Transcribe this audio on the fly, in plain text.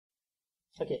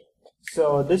Okay,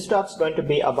 so this talk's going to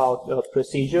be about the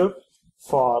procedure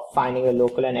for finding a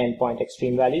local and endpoint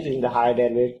extreme values using the higher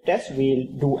derivative test. We'll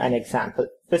do an example.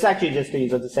 This is actually just the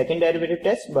use of the second derivative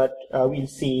test, but we'll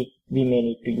see we may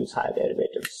need to use higher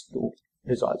derivatives to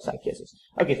resolve some cases.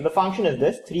 Okay, so the function is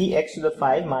this: 3x to the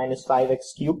 5 minus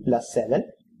 5x cubed plus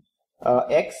 7.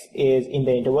 X is in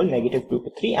the interval -2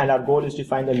 to 3, and our goal is to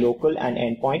find the local and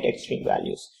endpoint extreme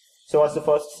values. So what's the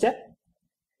first step?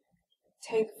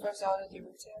 Take the first order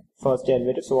derivative. First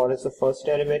derivative. So what is the first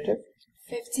derivative?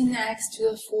 15x to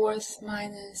the 4th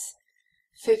minus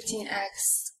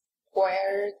 15x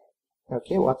squared.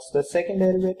 Okay, what's the second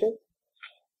derivative?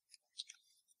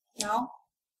 No?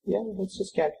 Yeah, let's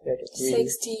just calculate it.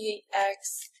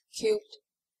 60x cubed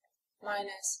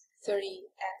minus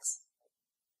 30x.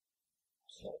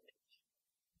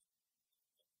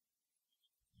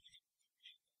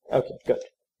 Okay, good.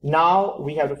 Now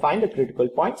we have to find the critical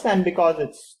points, and because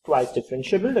it's twice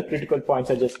differentiable, the critical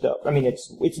points are just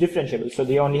it's differentiable, so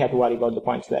they only have to worry about the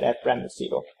points where f prime is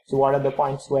 0. So what are the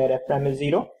points where f prime is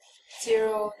 0?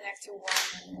 0,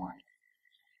 -1, and 1.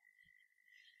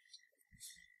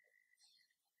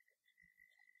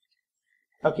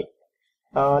 Okay.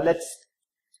 I'll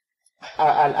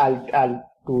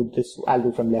do this. I'll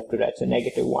do from left to right. So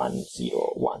 -1,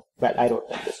 0, 1. Well, I wrote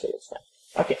them this way. It's fine.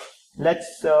 Okay.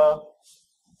 Let's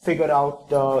figure out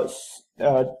the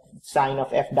sign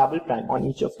of f double prime on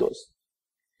each of those.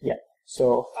 Yeah. So.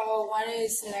 One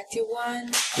is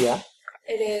 -1. Yeah.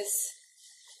 It is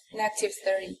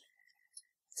 -30.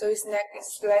 So it's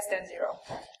less than 0.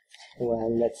 Well,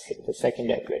 let's see the second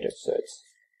derivative. So it's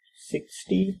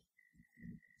 60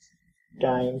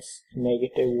 times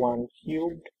 -1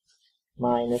 cubed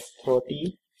minus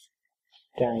 30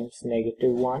 times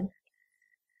 -1,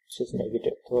 which is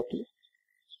 -30,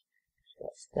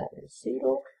 less than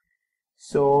 0.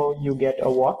 So you get a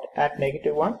what at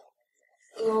 -1?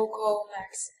 Local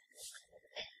max.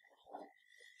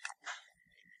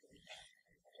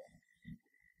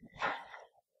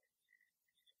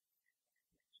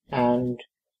 And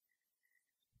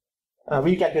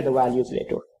we'll calculate the values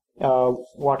later.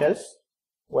 What else?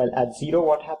 Well, at 0,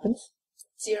 what happens?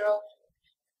 0.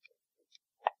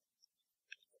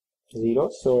 0,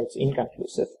 so it's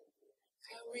inconclusive.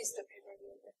 Can you read the paper a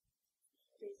little bit,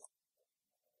 please?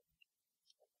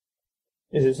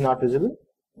 Is this not visible?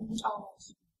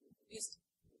 Almost.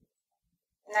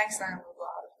 Next line will go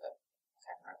out of the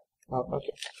camera. Oh,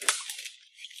 okay.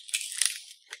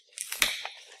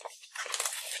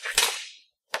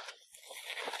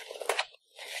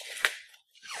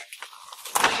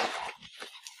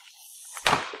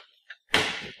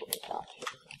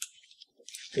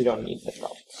 You don't need the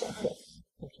top. So,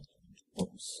 okay.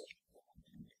 Oops.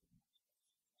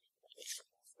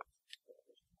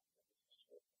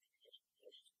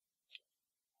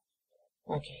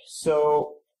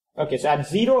 So at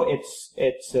 0 it's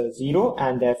 0,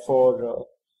 and therefore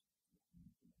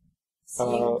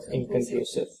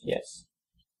inconclusive. Yes.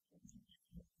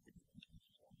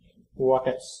 What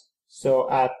else? So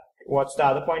at what's the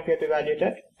other point we have to evaluate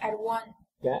at? At 1.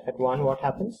 Yeah, at 1 what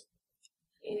happens?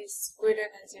 Is greater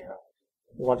than 0.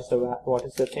 What is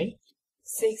the thing?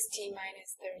 60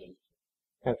 minus 30.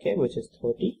 Okay, which is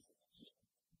 30.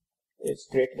 It's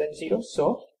greater than 0,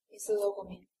 so it's a local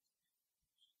mean.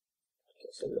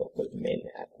 Okay, so local min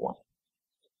at 1.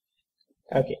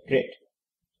 Okay, great.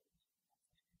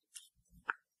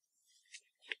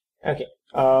 Okay,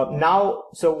 now,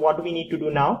 so what do we need to do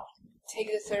now?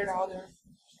 Take the third order.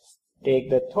 Take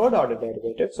the third order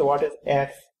derivative. So what is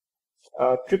f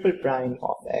triple prime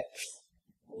of x?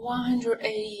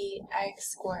 180x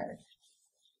squared.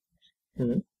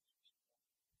 Hmm.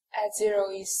 At 0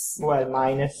 is... Well,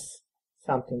 minus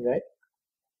something, right?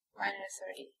 Minus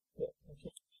 30. Yeah,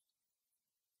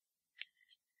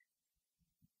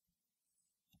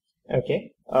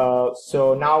 okay.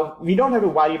 So now we don't have to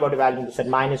worry about evaluating this at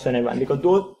 -1 and 1, because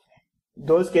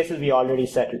those cases we already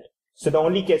settled. So the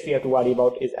only case we have to worry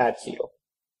about is at 0.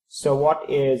 So what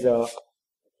is...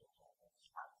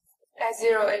 At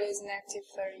 0, it is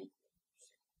 -30.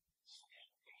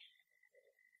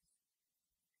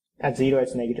 At 0,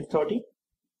 it's -30.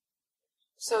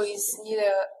 So it's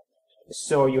neither...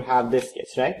 So you have this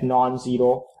case, right?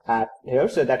 Non-zero at here.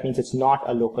 So that means it's not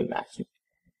a local maximum.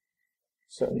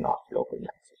 So not local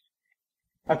maximum.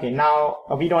 Okay, now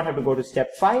we don't have to go to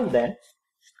step 5 then,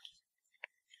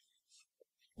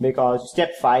 because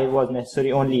step 5 was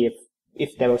necessary only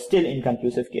if there were still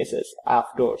inconclusive cases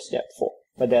after step 4.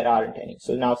 But there aren't any.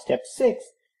 So now step 6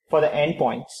 for the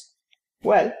endpoints.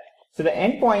 Well, so the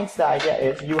endpoints, the idea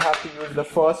is you have to use the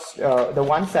first, the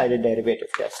one-sided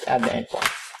derivative test at the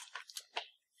endpoints.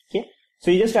 Okay. So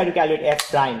you just try to calculate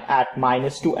f prime at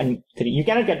 -2 and 3. You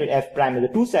cannot calculate f prime as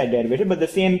a two-side derivative, but the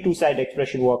same two-side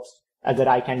expression works as the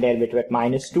right-hand derivative at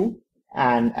 -2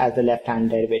 and as the left-hand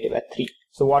derivative at 3.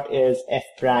 So what is f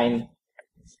prime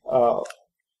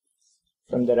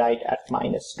from the right at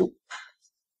 -2?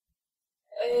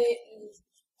 It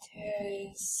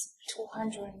is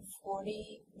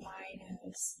 240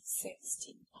 minus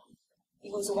 60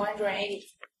 equals 180.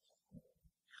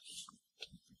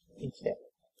 Okay.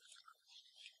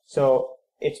 So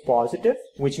it's positive,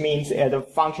 which means the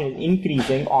function is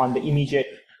increasing on the immediate.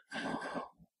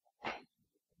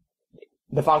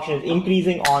 The function is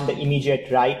increasing on the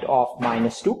immediate right of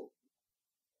 -2.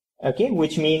 Okay,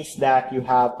 which means that you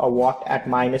have a what at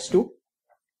 -2?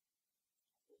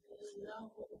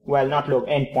 Well, not low,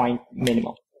 endpoint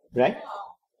minimum, right?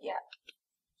 Oh, yeah.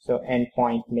 So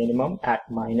endpoint minimum at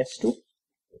 -2.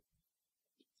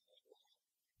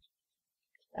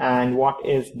 And what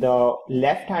is the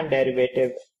left-hand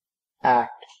derivative at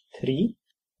 3?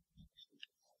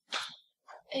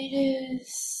 It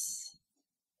is...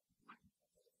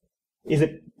 Is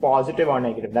it positive or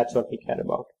negative? That's what we care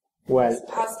about. Well, It's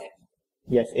positive.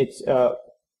 yes, it's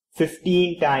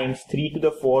 15 times 3 to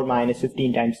the 4 minus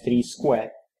 15 times 3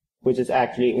 squared, which is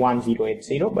actually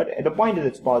 1080. But the point is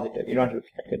it's positive. You don't have to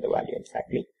calculate the value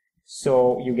exactly.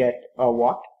 So you get a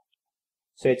what?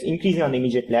 So it's increasing on the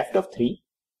immediate left of 3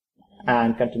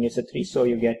 and continues at 3. So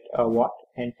you get a what?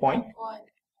 Endpoint?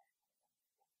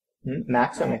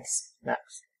 Max or mix?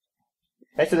 Max.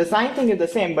 Right, so the sign thing is the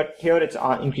same, but here it's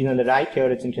increasing on the right, here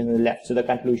it's increasing on the left. So the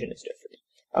conclusion is different.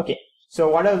 Okay, so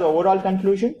what is the overall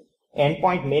conclusion?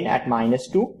 Endpoint min at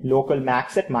 -2, local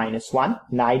max at -1,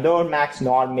 neither max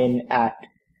nor min at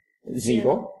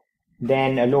 0,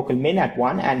 then a local min at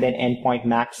 1, and then endpoint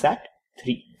max at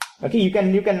 3. Okay, you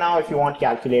can now, if you want,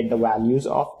 calculate the values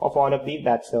of all of these.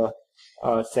 That's a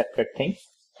separate thing.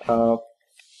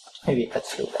 Maybe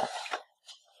let's do that.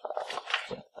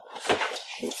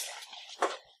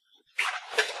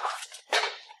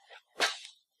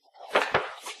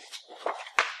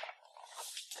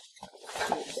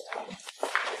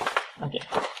 Okay,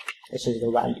 this is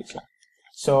the values now.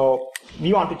 So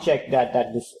we want to check that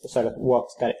this sort of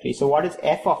works correctly. So what is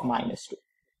f of -2?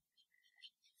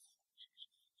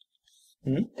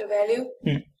 The value?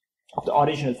 Of the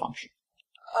original function.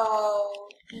 Oh,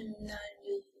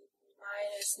 90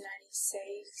 minus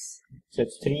 96. So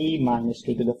it's 3 minus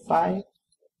 2 to the 5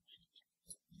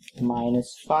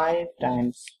 minus 5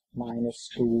 times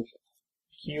 -2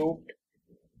 cubed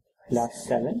plus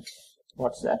 7.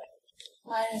 What's that?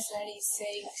 Minus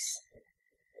 96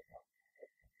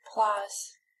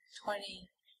 plus 20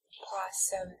 plus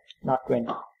 7. Not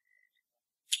 20.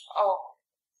 Oh,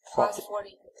 plus 40.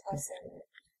 40 plus 7.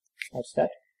 What's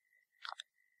that?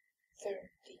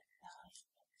 39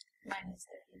 minus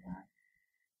 39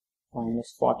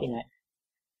 Minus 49.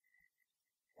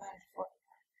 minus 49.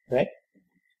 Right?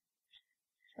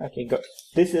 Okay, good.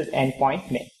 This is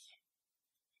endpoint min.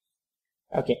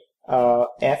 Okay.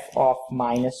 F of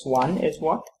 -1 is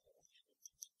what?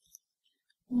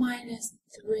 Minus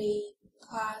 3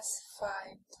 plus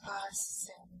 5 plus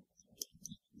 7.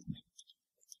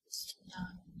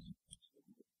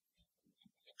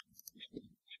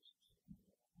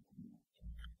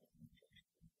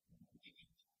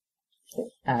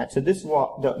 9. So this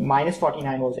was the minus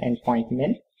 49 was endpoint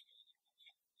min.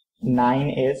 9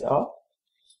 is a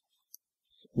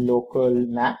local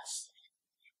max.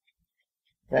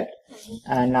 Right?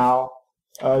 And now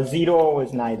 0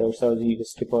 is neither, so you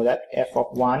just skip over that. F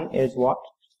of 1 is what?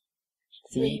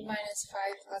 3 minus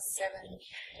 5 plus 7.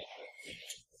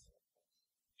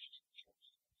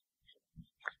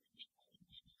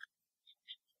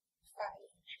 5.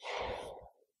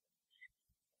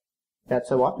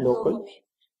 That's a what? Local. min.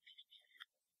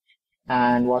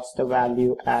 And what's the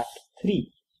value at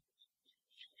 3?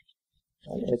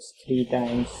 Well, it's 3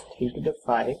 times 3 to the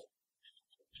 5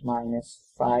 minus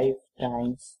 5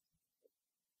 times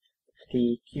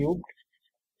 3 cubed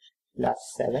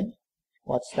plus 7.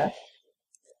 What's that?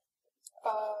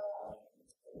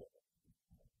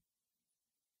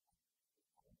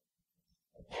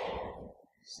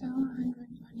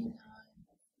 729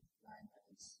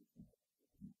 minus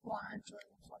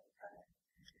 145.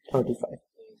 35.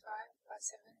 35 plus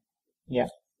 7. Yeah.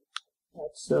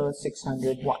 That's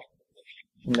 601.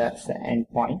 And that's the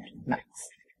endpoint max.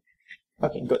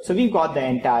 Okay, good. So we've got the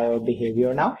entire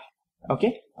behavior now.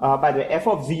 Okay. By the way, f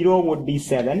of 0 would be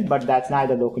 7, but that's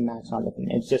neither local max nor local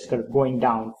min. It's just kind of going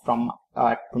down from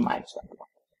 -1 to 1.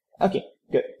 Okay,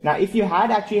 good. Now, if you had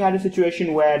actually had a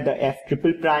situation where the f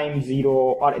triple prime 0,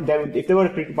 or if there were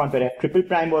a critical point where f triple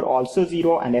prime were also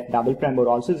 0 and f double prime were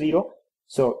also 0,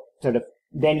 So sort of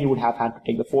then you would have had to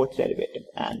take the fourth derivative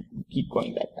and keep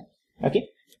going like that. Okay.